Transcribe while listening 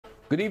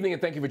Good evening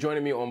and thank you for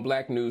joining me on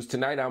Black News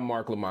Tonight. I'm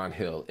Marc Lamont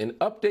Hill. An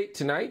update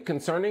tonight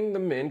concerning the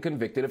men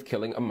convicted of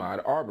killing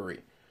Ahmaud Arbery.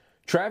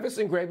 Travis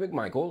and Greg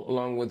McMichael,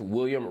 along with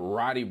William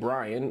Roddy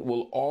Bryan,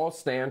 will all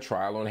stand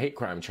trial on hate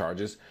crime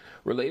charges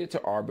related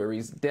to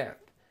Arbery's death.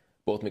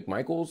 Both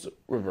McMichaels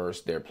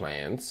reversed their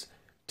plans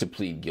to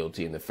plead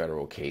guilty in the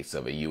federal case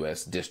of a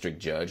U.S. district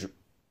judge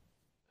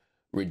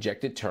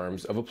rejected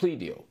terms of a plea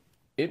deal.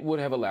 It would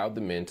have allowed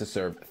the men to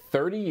serve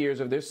 30 years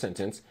of their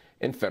sentence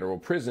in federal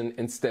prison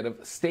instead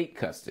of state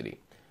custody.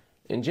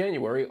 In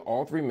January,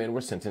 all three men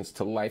were sentenced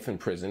to life in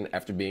prison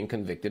after being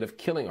convicted of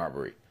killing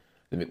Arbery.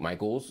 The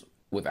McMichaels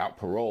without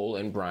parole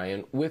and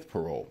Bryan with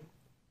parole.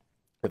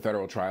 The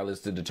federal trial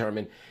is to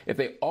determine if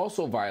they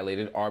also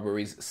violated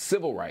Arbery's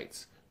civil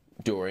rights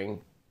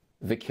during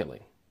the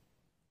killing.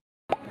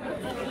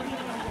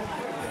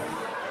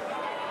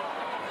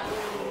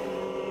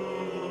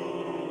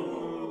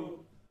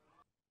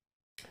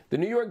 The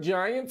New York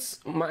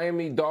Giants,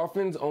 Miami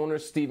Dolphins owner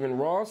Stephen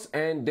Ross,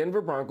 and Denver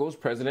Broncos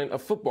president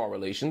of football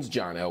relations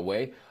John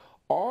Elway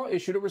all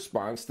issued a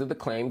response to the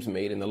claims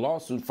made in the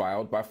lawsuit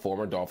filed by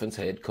former Dolphins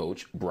head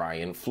coach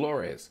Brian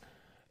Flores.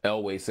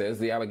 Elway says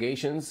the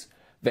allegations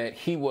that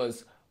he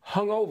was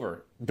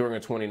hungover during a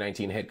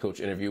 2019 head coach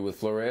interview with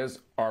Flores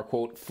are,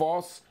 quote,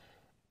 false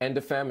and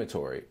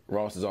defamatory.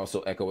 Ross is also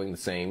echoing the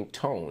same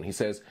tone. He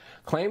says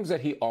claims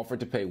that he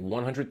offered to pay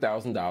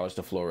 $100,000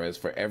 to Flores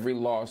for every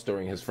loss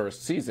during his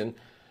first season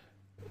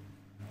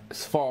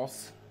is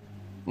false,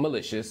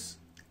 malicious,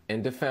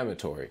 and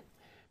defamatory.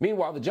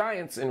 Meanwhile, the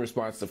Giants, in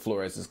response to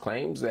Flores'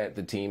 claims that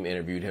the team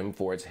interviewed him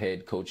for its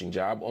head coaching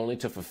job only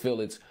to fulfill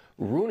its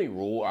Rooney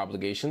Rule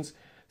obligations,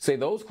 say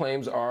those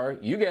claims are,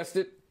 you guessed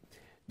it,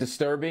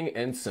 disturbing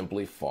and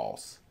simply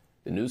false.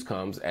 The news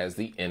comes as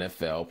the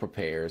NFL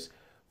prepares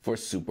for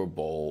Super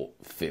Bowl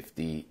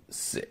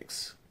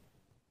 56.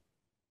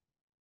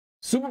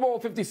 Super Bowl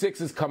 56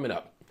 is coming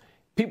up.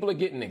 People are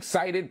getting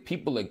excited.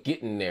 People are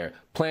getting their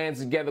plans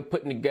together,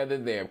 putting together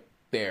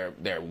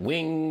their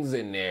wings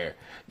and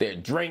their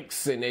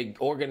drinks, and they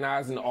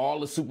organizing all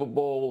the Super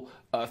Bowl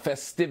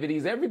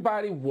festivities.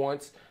 Everybody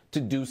wants to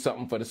do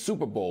something for the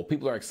Super Bowl.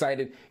 People are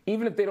excited,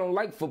 even if they don't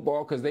like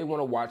football, because they want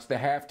to watch the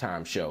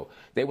halftime show.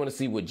 They want to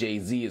see what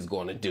Jay-Z is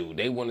going to do.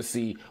 They want to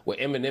see what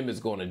Eminem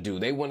is going to do.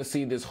 They want to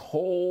see this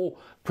whole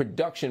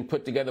production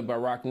put together by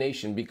Roc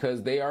Nation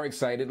because they are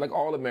excited, like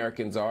all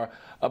Americans are,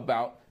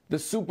 about the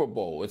Super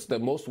Bowl. It's the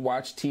most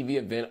watched TV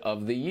event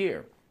of the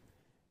year.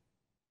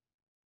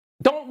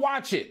 Don't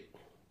watch it.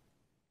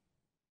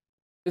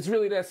 It's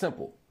really that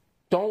simple.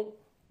 Don't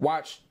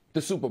watch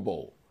the Super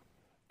Bowl.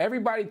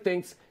 Everybody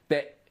thinks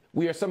that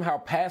we are somehow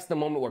past the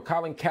moment where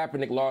Colin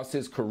Kaepernick lost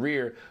his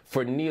career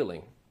for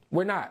kneeling.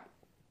 We're not.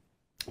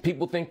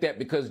 People think that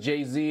because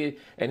Jay-Z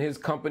and his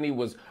company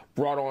was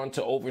brought on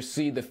to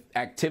oversee the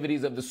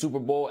activities of the Super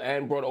Bowl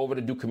and brought over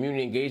to do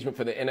community engagement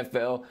for the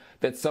NFL,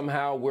 that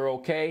somehow we're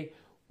okay.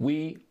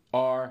 We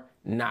are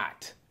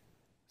not.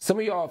 Some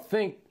of y'all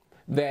think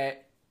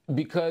that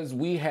because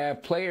we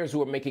have players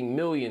who are making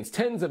millions,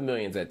 tens of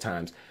millions at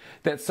times,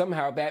 that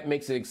somehow that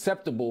makes it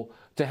acceptable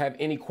to have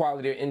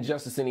inequality or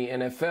injustice in the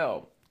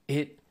NFL.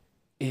 It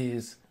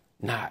is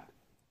not.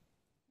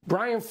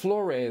 Brian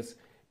Flores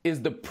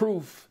is the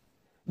proof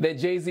that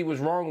Jay-Z was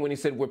wrong when he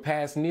said we're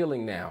past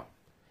kneeling now.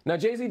 Now,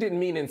 Jay-Z didn't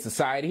mean in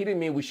society. He didn't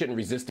mean we shouldn't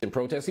resist and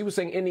protest. He was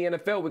saying in the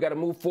NFL, we got to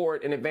move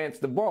forward and advance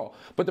the ball.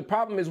 But the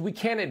problem is we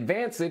can't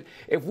advance it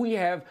if we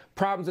have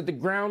problems at the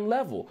ground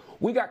level.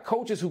 We got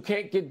coaches who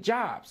can't get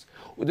jobs.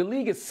 The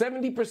league is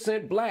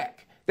 70%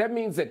 black. That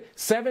means that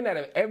 7 out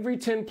of every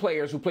 10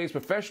 players who plays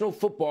professional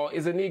football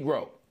is a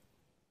Negro.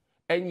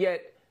 And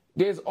yet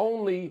there's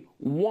only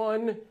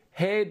one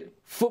head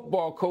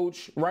football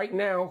coach right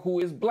now who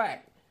is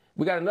black.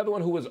 We got another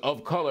one who is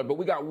of color, but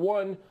we got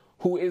one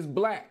who is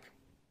black.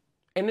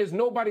 And there's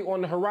nobody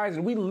on the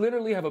horizon. We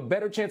literally have a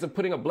better chance of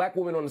putting a black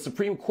woman on the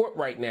Supreme Court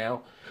right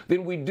now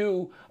than we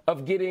do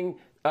of getting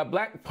a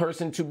black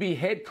person to be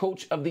head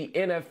coach of the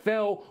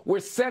NFL, where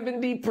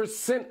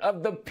 70%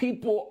 of the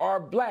people are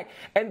black.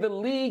 And the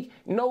league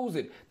knows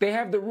it. They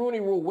have the Rooney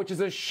Rule, which is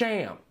a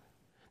sham.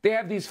 They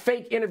have these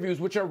fake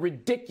interviews, which are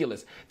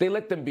ridiculous. They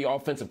let them be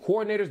offensive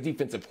coordinators,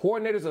 defensive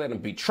coordinators. They let them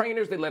be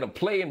trainers. They let them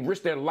play and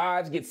risk their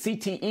lives, get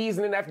CTEs.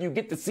 And then after you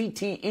get the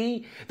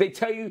CTE, they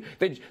tell you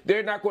that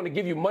they're not going to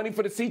give you money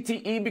for the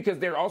CTE because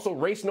they're also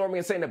race norming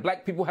and saying that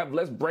black people have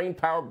less brain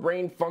power,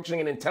 brain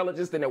functioning, and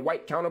intelligence than their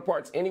white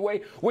counterparts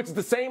anyway, which is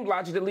the same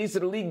logic that leads to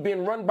the league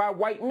being run by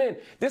white men.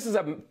 This is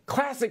a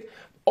classic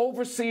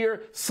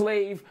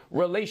overseer-slave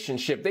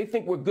relationship. They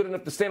think we're good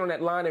enough to stand on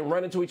that line and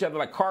run into each other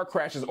like car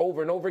crashes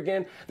over and over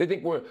again. They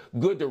think we're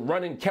good to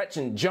run and catch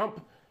and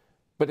jump,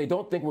 but they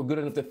don't think we're good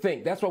enough to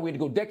think. That's why we had to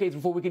go decades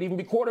before we could even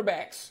be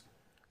quarterbacks,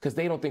 because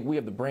they don't think we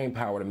have the brain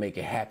power to make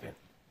it happen.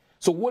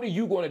 So what are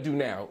you going to do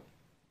now?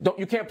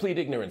 You can't plead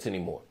ignorance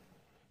anymore.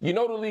 You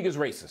know the league is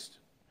racist.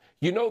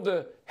 You know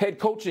the head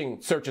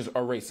coaching searches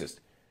are racist.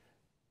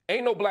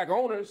 Ain't no black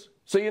owners,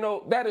 so you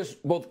know that is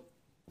both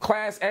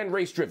class and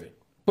race driven,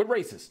 but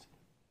racist.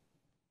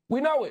 We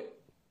know it.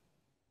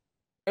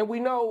 And we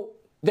know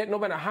that no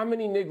matter how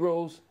many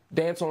Negroes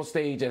dance on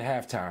stage at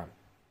halftime,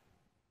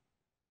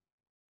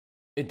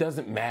 it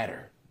doesn't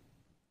matter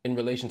in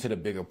relation to the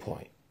bigger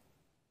point,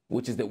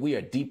 which is that we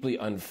are deeply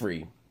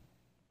unfree,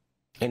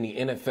 and the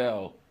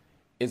NFL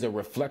is a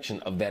reflection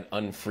of that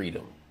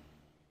unfreedom.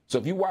 So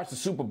if you watch the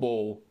Super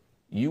Bowl,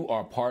 you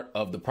are part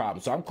of the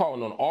problem. So I'm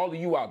calling on all of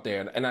you out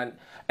there,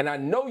 and I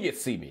know you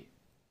see me.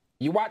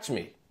 You watch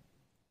me.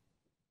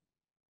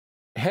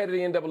 Head of the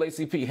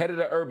NAACP, head of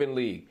the Urban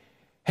League,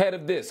 head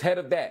of this, head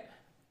of that.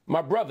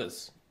 My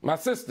brothers, my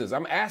sisters,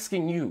 I'm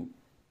asking you,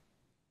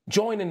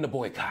 join in the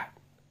boycott.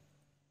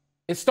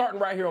 It's starting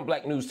right here on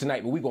Black News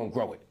Tonight, but we're going to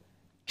grow it.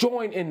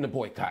 Join in the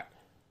boycott.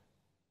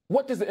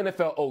 What does the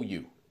NFL owe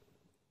you?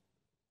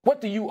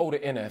 What do you owe the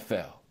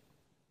NFL?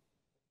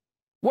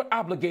 What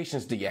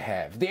obligations do you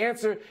have? The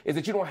answer is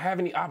that you don't have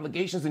any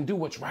obligations, and do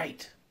what's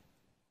right.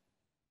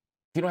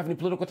 If you don't have any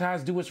political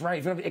ties, do what's right.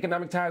 If you don't have any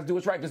economic ties, do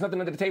what's right. If there's nothing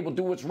under the table,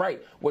 do what's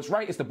right. What's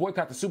right is to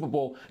boycott the Super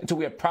Bowl until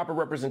we have proper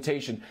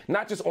representation,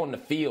 not just on the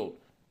field,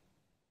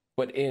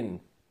 but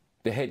in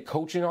the head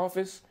coaching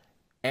office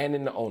and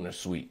in the owner's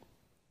suite.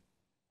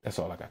 That's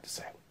all I got to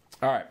say.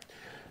 All right.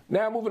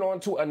 Now moving on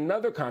to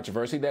another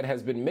controversy that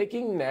has been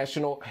making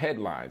national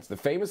headlines. The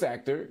famous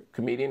actor,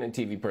 comedian, and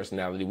TV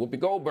personality Whoopi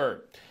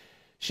Goldberg.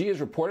 She is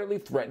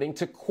reportedly threatening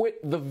to quit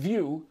The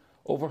View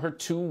over her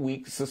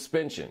 2-week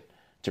suspension.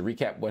 To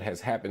recap what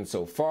has happened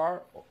so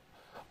far,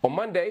 on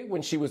Monday,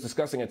 when she was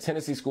discussing a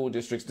Tennessee school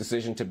district's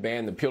decision to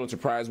ban the Pulitzer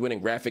Prize-winning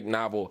graphic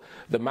novel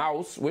The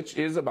Mouse, which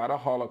is about a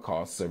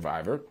Holocaust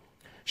survivor,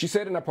 she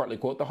said, and I partly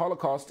quote, "The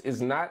Holocaust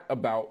is not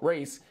about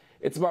race,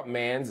 it's about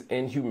man's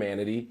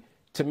inhumanity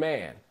to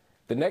man."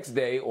 The next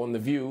day on The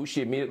View,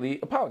 she immediately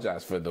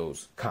apologized for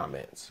those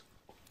comments.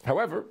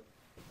 However,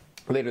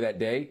 later that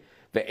day,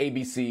 the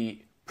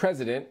ABC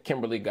president,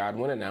 Kimberly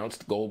Godwin,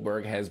 announced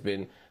Goldberg has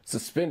been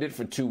suspended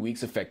for 2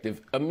 weeks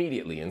effective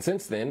immediately. And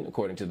since then,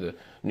 according to the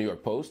New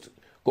York Post,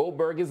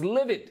 Goldberg is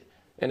livid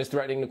and is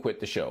threatening to quit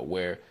the show,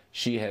 where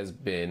she has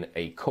been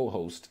a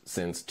co-host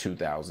since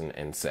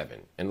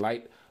 2007. In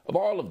light of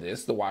all of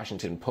this, the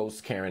Washington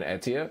Post's Karen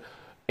Attiah,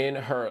 in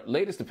her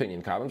latest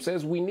opinion column,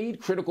 says we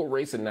need critical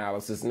race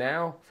analysis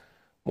now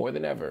more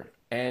than ever.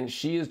 And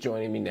she is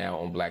joining me now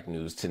on Black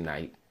News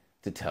Tonight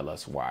to tell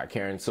us why.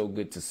 Karen, so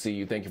good to see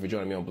you. Thank you for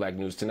joining me on Black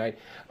News Tonight.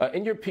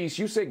 In your piece,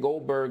 you say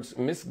Goldberg's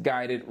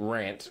misguided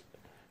rant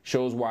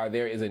shows why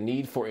there is a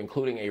need for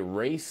including a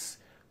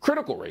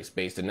critical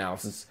race-based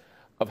analysis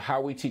of how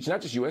we teach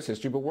not just U.S.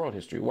 history, but world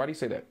history. Why do you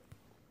say that?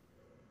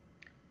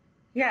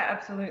 Yeah,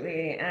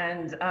 absolutely.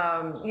 And,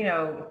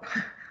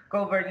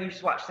 Goldberg, you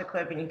just watch the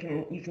clip and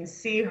you can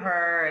see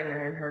her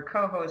and her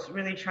co-host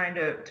really trying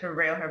to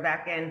rail her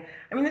back in.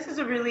 I mean, this is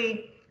a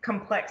really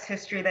complex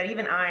history that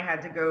even I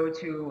had to go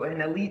to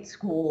an elite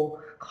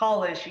school,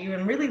 college, to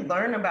even really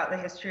learn about the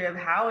history of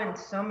how in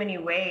so many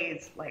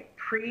ways, like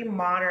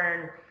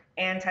pre-modern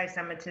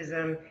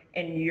anti-Semitism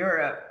in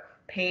Europe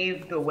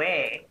paved the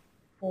way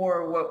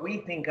for what we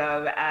think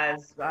of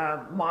as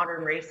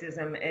modern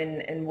racism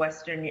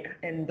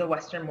in the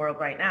Western world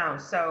right now.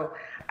 So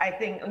I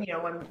think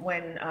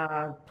when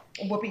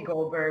Whoopi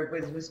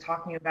Goldberg was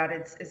talking about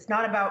it's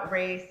not about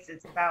race,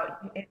 it's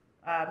about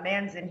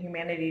man's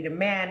inhumanity to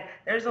man.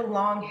 There's a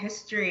long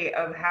history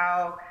of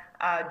how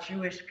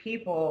Jewish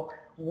people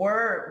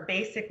were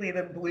basically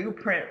the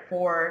blueprint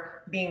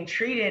for being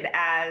treated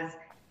as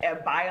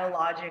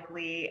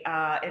biologically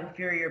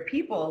inferior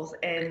peoples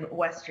in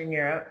Western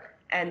Europe.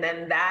 And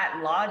then that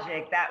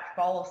logic, that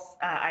false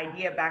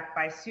idea backed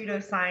by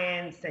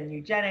pseudoscience and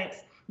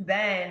eugenics,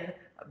 then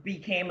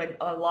became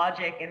a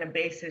logic and a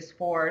basis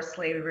for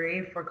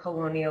slavery, for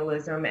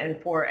colonialism, and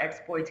for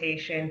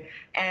exploitation.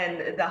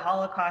 And the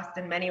Holocaust,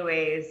 in many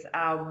ways,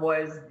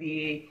 was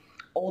the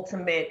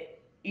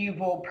ultimate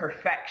evil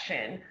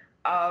perfection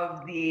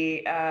of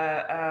the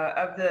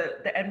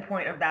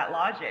endpoint of that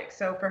logic.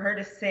 So for her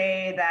to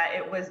say that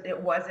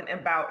it wasn't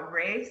about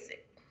race,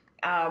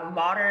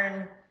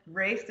 modern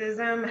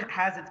racism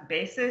has its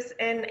basis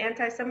in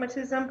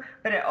anti-Semitism,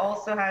 but it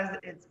also has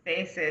its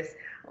basis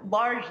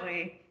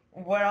largely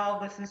what all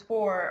this is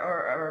for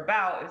or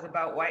about is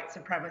about white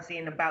supremacy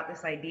and about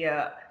this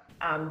idea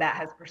that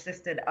has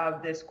persisted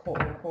of this quote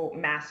unquote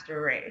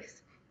master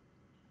race.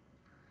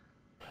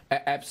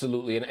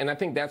 Absolutely. And I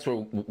think that's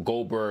where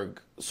Goldberg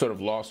sort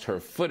of lost her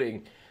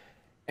footing.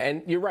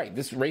 And you're right.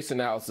 This race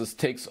analysis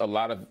takes a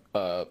lot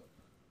of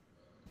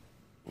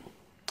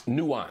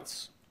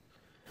nuance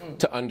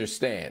to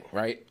understand,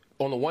 right?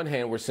 On the one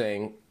hand, we're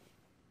saying,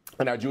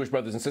 and our Jewish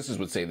brothers and sisters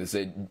would say this,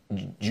 that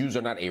Jews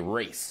are not a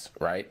race,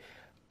 right?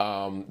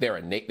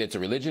 It's a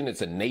religion,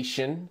 it's a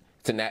nation,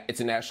 it's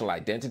a national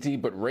identity,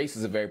 but race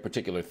is a very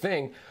particular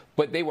thing.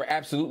 But they were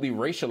absolutely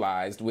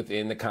racialized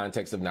within the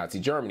context of Nazi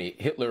Germany.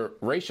 Hitler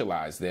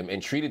racialized them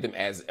and treated them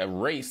as a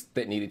race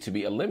that needed to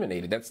be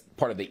eliminated. That's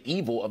part of the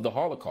evil of the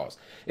Holocaust.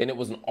 And it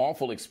was an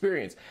awful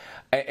experience.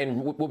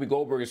 And Whoopi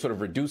Goldberg is sort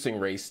of reducing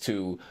race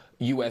to,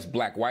 U.S.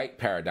 black-white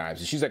paradigms.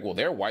 And she's like, well,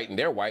 they're white and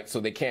they're white, so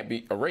they can't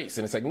be a race.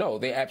 And it's like, no,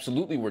 they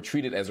absolutely were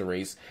treated as a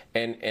race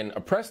and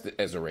oppressed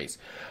as a race.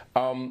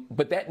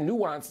 But that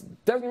nuance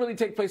doesn't really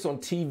take place on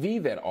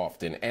TV that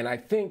often. And I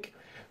think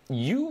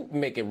you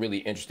make a really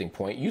interesting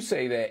point. You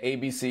say that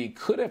ABC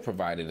could have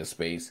provided a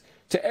space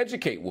to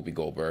educate Whoopi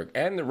Goldberg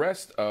and the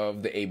rest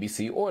of the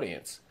ABC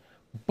audience.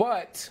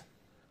 But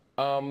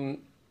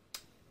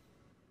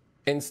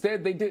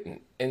instead, they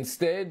didn't.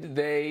 Instead,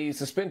 they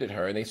suspended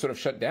her and they sort of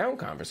shut down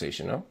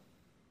conversation, no?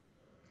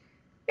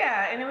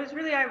 Yeah, and it was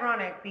really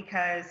ironic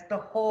because the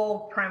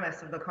whole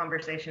premise of the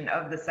conversation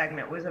of the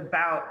segment was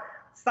about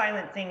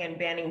silencing and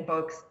banning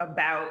books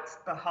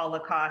about the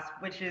Holocaust,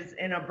 which is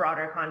in a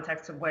broader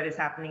context of what is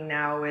happening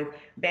now with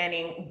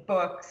banning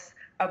books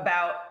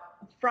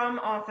from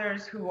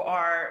authors who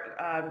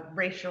are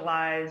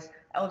racialized,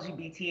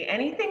 LGBT,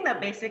 anything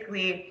that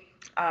basically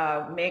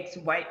makes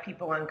white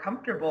people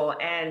uncomfortable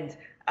and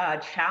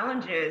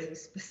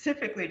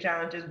specifically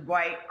challenges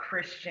white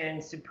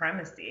Christian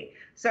supremacy.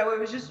 So it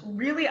was just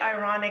really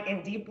ironic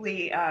and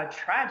deeply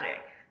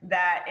tragic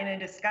that in a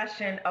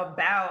discussion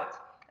about,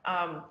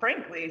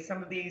 frankly,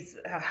 some of these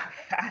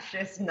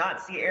fascist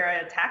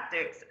Nazi-era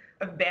tactics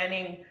of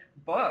banning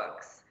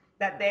books,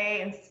 that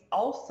they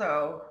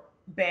also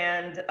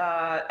banned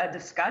a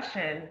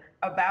discussion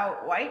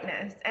about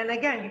whiteness. And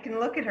again, you can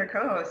look at her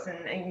co-hosts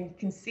and you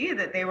can see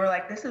that they were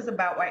like, this is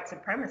about white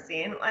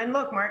supremacy. And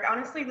look, Mark,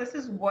 honestly, this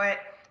is what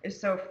is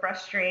so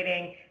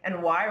frustrating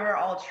and why we're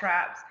all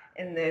trapped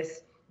in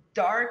this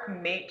dark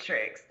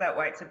matrix that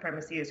white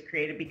supremacy has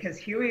created, because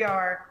here we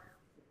are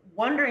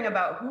wondering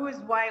about who is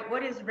white,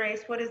 what is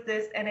race, what is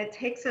this, and it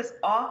takes us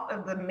off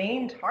of the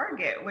main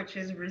target, which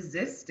is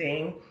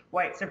resisting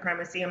white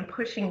supremacy and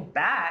pushing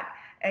back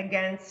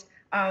against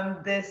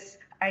this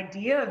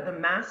idea of the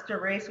master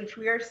race, which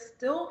we are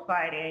still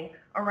fighting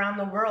around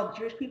the world.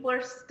 Jewish people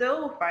are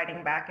still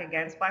fighting back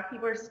against, Black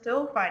people are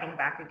still fighting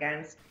back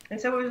against.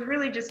 And so it was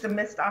really just a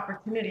missed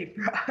opportunity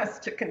for us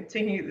to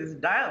continue this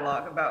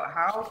dialogue about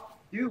how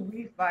do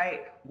we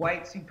fight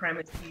white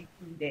supremacy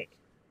today.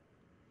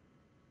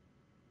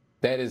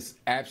 That is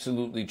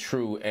absolutely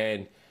true.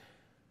 And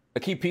a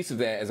key piece of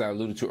that, as I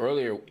alluded to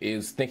earlier,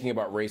 is thinking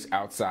about race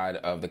outside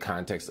of the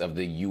context of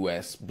the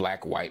U.S.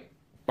 black-white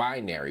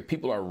binary.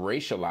 People are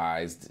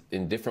racialized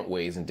in different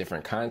ways in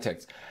different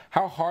contexts.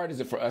 How hard is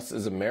it for us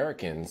as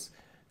Americans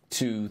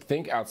to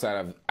think outside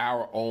of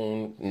our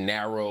own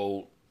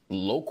narrow,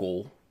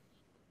 local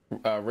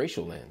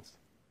racial lens?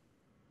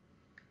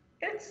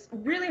 It's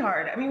really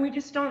hard. I mean, we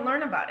just don't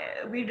learn about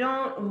it. We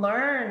don't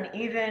learn,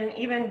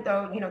 even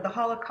though, the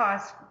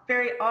Holocaust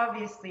very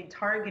obviously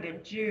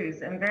targeted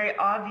Jews, and very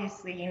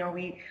obviously,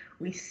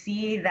 we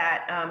see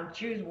that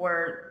Jews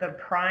were the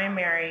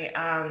primary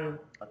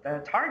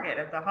the target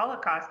of the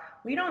Holocaust.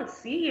 We don't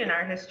see in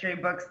our history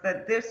books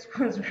that this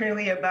was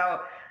really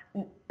about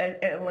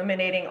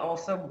eliminating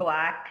also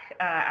Black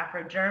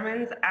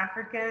Afro-Germans,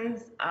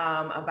 Africans,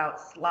 about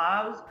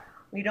Slavs.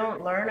 We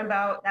don't learn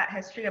about that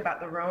history,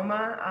 about the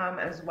Roma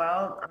as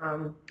well.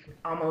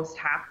 Almost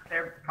half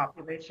their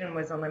population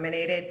was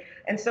eliminated.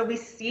 And so we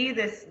see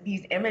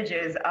these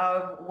images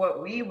of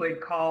what we would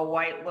call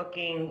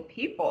white-looking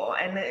people.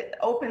 And it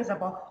opens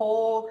up a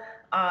whole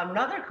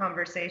another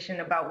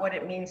conversation about what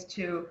it means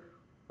to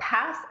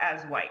pass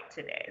as white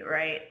today,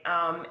 right?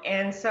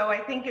 And so I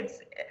think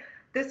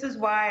this is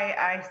why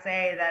I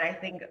say that I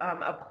think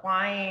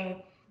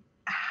applying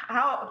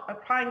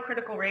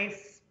critical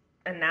race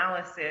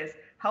analysis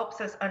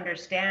helps us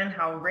understand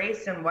how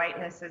race and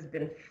whiteness has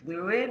been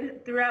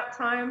fluid throughout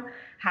time,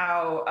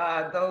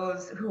 how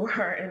those who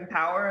are in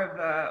power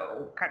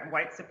of kind of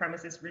white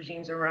supremacist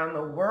regimes around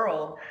the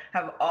world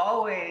have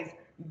always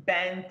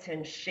bent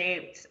and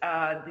shaped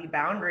the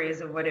boundaries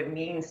of what it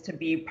means to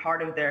be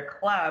part of their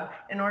club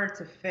in order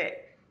to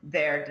fit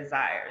their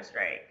desires,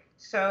 right?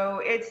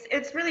 So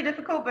it's really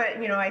difficult, but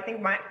I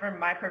think for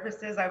my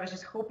purposes, I was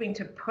just hoping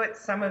to put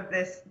some of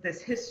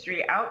this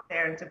history out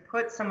there and to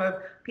put some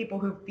of people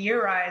who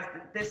theorize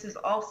that this is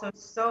also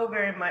so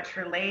very much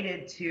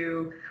related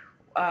to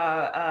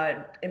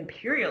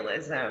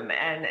imperialism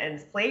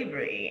and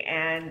slavery,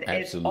 and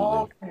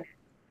Absolutely.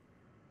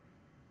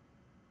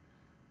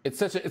 it's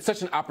all. It's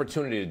such an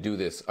opportunity to do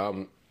this.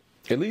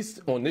 At least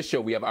on this show,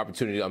 we have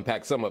opportunity to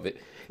unpack some of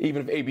it,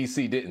 even if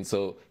ABC didn't.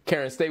 So,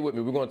 Karen, stay with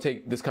me. We're going to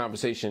take this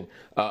conversation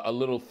a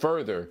little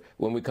further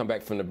when we come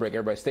back from the break.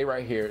 Everybody, stay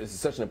right here. This is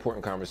such an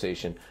important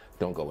conversation.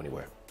 Don't go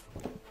anywhere.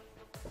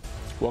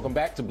 Welcome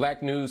back to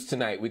Black News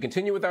Tonight. We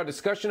continue with our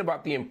discussion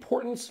about the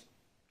importance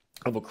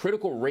of a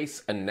critical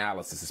race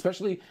analysis,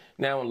 especially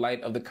now in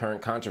light of the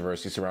current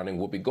controversy surrounding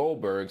Whoopi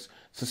Goldberg's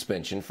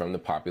suspension from the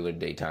popular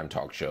daytime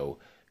talk show,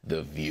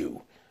 The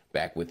View.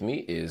 Back with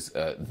me is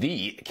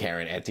the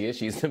Karen Attiah.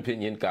 She's an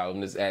opinion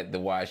columnist at The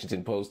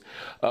Washington Post.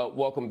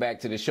 Welcome back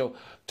to the show.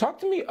 Talk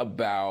to me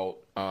about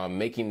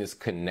making this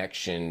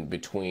connection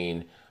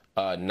between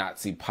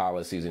Nazi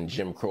policies and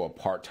Jim Crow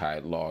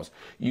apartheid laws.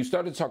 You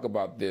started to talk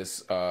about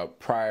this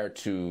prior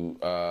to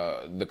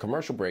the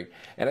commercial break,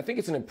 and I think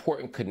it's an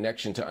important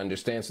connection to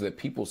understand so that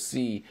people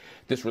see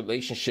this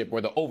relationship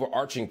or the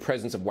overarching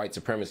presence of white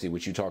supremacy,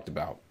 which you talked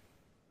about.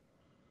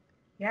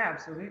 Yeah,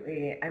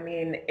 absolutely. I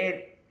mean,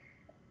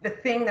 the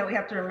thing that we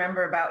have to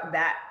remember about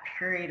that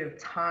period of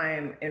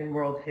time in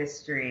world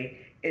history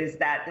is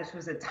that this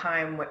was a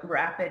time with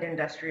rapid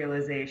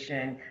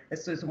industrialization.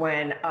 This was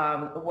when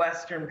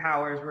Western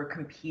powers were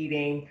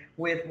competing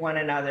with one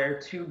another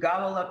to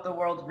gobble up the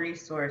world's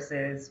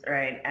resources,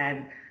 right?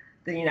 And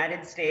the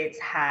United States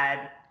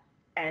had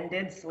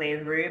ended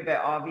slavery, but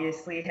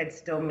obviously had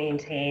still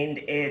maintained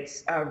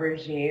its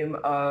regime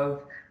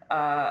of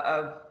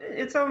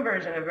its own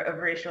version of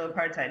racial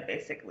apartheid,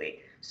 basically.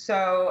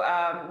 So,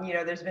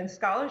 there's been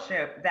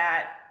scholarship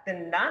that the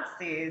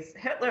Nazis,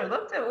 Hitler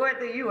looked at what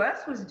the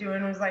U.S. was doing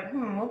and was like,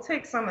 we'll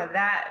take some of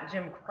that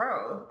Jim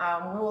Crow.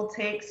 We will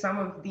take some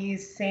of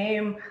these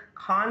same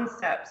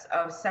concepts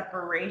of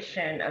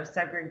separation, of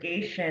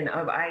segregation,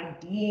 of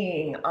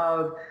IDing,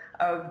 of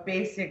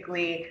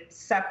basically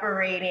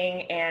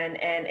separating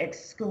and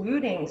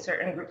excluding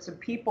certain groups of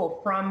people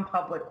from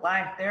public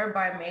life,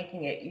 thereby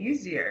making it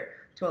easier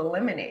to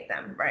eliminate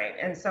them, right?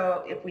 And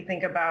so if we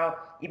think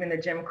about even the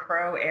Jim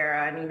Crow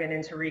era and even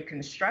into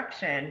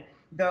Reconstruction,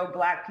 though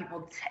Black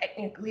people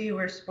technically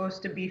were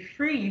supposed to be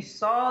free, you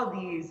saw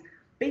these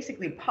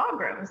basically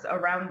pogroms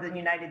around the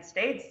United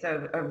States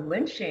of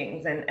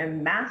lynchings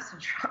and mass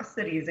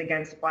atrocities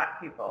against Black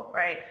people,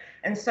 right?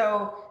 And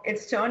so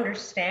it's to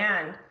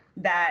understand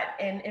that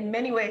in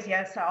many ways,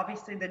 yes,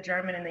 obviously the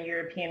German and the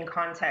European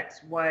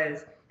context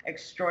was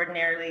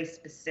extraordinarily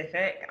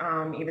specific.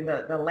 Even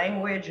the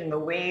language and the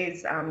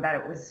ways that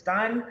it was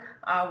done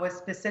was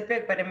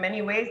specific, but in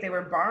many ways they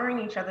were borrowing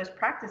each other's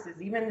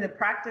practices. Even the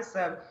practice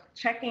of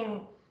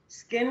checking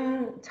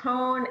skin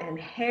tone and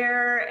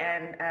hair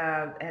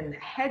and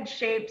head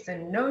shapes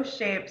and nose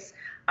shapes,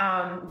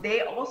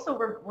 they also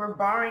were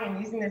borrowing and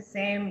using the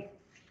same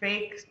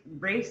fake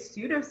race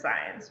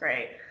pseudoscience,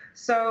 right?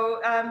 So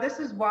this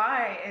is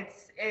why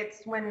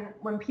it's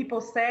when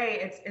people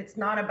say it's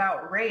not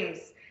about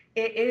race,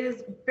 it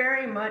is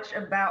very much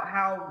about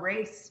how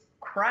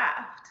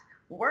racecraft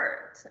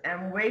works,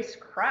 and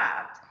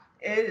racecraft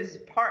is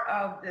part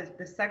of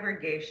the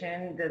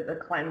segregation, the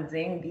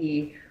cleansing,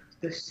 the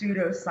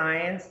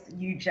pseudoscience,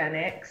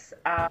 eugenics,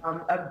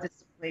 of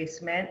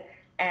displacement,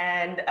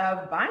 and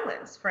of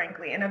violence,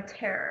 frankly, and of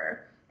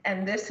terror.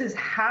 And this is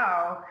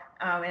how,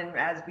 and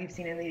as we've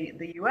seen in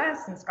the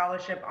US and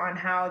scholarship on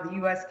how the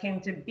US came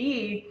to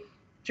be,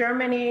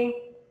 Germany,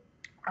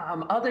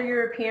 other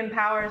European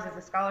powers, as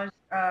the scholars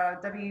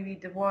W.E.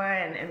 Du Bois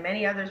and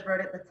many others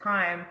wrote at the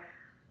time,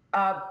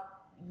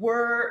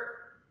 were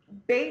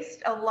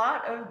based a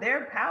lot of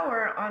their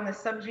power on the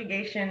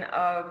subjugation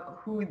of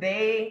who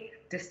they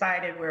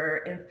decided were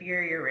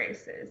inferior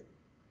races.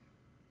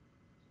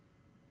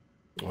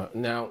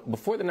 Now,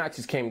 before the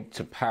Nazis came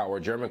to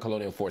power, German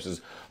colonial forces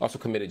also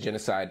committed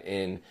genocide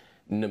in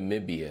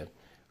Namibia.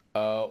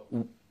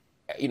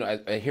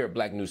 Here at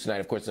Black News Tonight,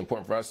 of course, it's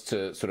important for us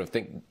to sort of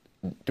think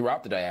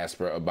throughout the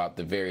diaspora about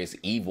the various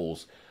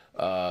evils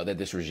that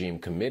this regime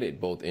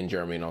committed, both in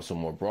Germany and also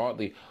more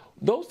broadly.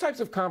 Those types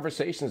of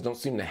conversations don't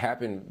seem to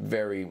happen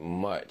very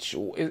much.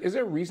 Is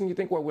there a reason you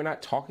think why we're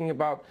not talking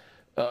about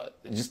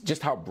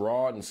just how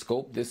broad in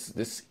scope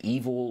this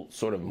evil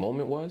sort of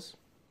moment was?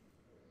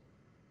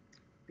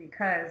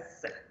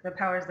 Because the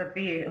powers that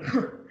be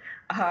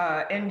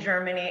in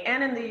Germany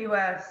and in the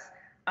US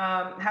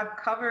have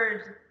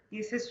covered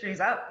these histories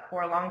up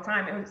for a long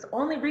time. It was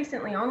only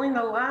recently, only in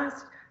the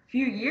last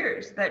few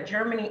years, that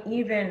Germany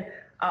even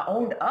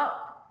owned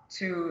up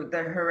to the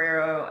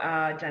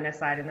Herero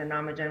genocide and the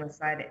Nama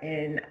genocide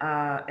in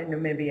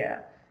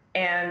Namibia.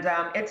 And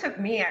it took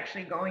me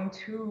actually going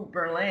to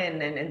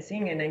Berlin and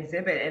seeing an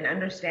exhibit and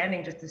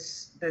understanding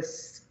just the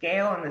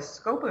scale and the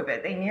scope of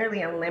it. They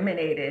nearly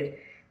eliminated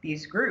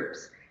these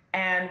groups.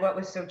 And what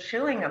was so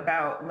chilling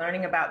about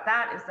learning about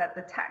that is that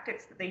the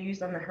tactics that they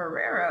used on the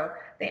Herero,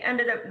 they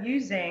ended up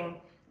using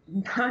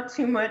not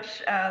too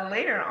much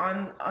later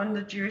on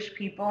the Jewish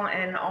people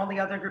and all the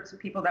other groups of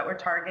people that were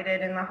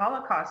targeted in the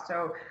Holocaust.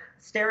 So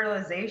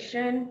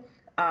sterilization,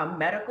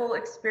 medical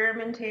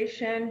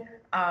experimentation,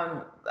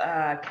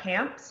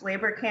 camps,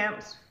 labor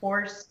camps,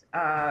 forced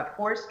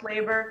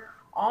labor,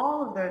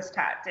 all of those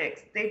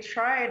tactics, they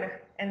tried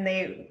and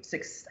they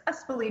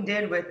successfully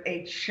did with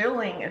a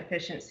chilling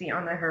efficiency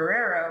on the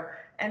Herero,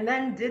 and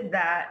then did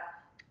that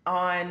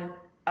on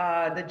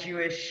the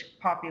Jewish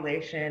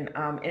population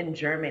in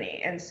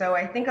Germany. And so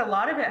I think a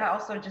lot of it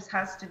also just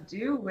has to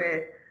do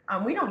with,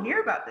 we don't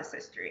hear about this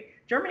history.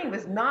 Germany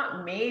was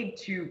not made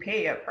to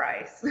pay a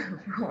price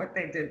for what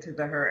they did to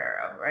the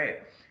Herero,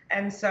 right?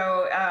 And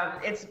so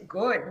it's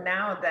good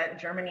now that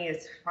Germany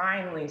is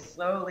finally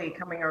slowly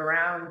coming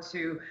around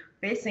to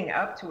facing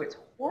up to its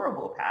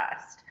horrible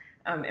past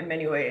in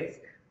many ways.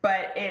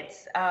 But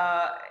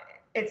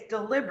It's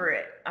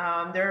deliberate.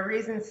 There are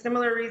reasons,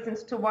 similar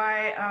reasons to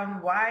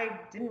why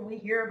didn't we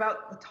hear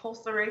about the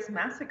Tulsa Race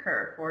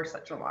Massacre for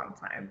such a long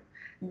time?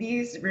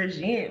 These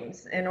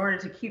regimes, in order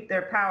to keep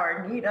their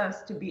power, need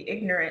us to be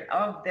ignorant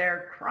of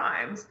their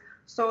crimes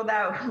so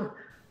that,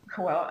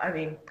 well, I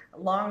mean,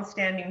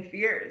 long-standing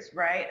fears,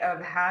 right,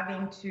 of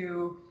having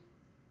to,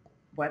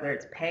 whether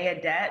it's pay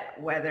a debt,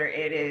 whether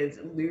it is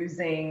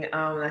losing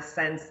a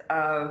sense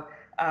of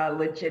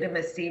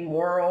legitimacy,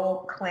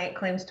 moral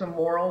claims to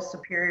moral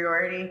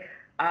superiority.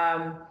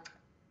 Um,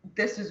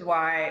 this is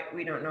why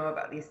we don't know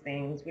about these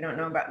things. We don't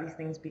know about these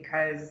things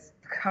because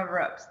the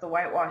cover-ups, the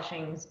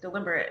whitewashings,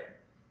 deliberate.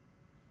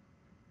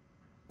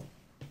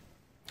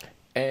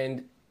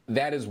 And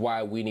that is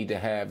why we need to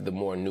have the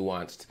more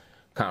nuanced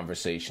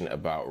conversation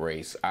about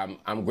race.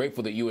 I'm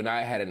grateful that you and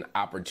I had an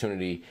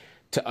opportunity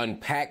to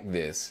unpack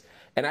this.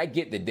 And I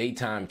get the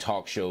daytime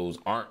talk shows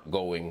aren't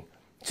going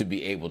to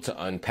be able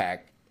to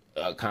unpack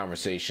a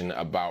conversation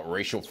about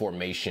racial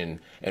formation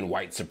and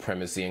white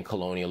supremacy and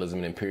colonialism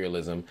and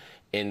imperialism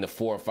in the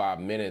 4 or 5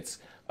 minutes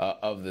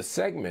of the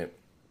segment.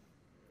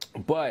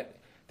 But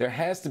there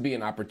has to be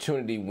an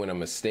opportunity when a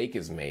mistake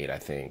is made, I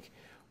think,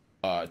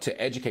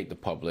 to educate the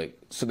public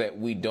so that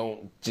we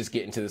don't just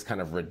get into this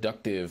kind of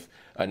reductive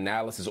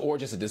analysis or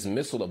just a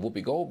dismissal of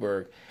Whoopi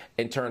Goldberg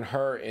and turn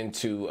her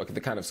into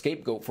the kind of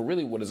scapegoat for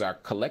really what is our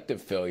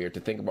collective failure to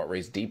think about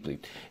race deeply.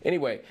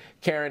 Anyway,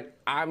 Karen,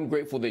 I'm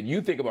grateful that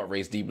you think about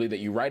race deeply, that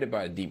you write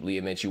about it deeply,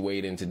 and that you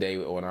weighed in today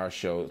on our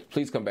show.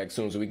 Please come back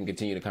soon so we can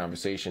continue the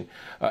conversation.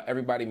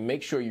 Everybody,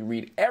 make sure you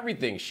read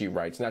everything she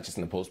writes, not just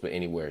in the Post, but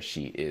anywhere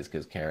she is,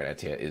 because Karen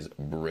Attiah is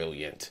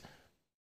brilliant.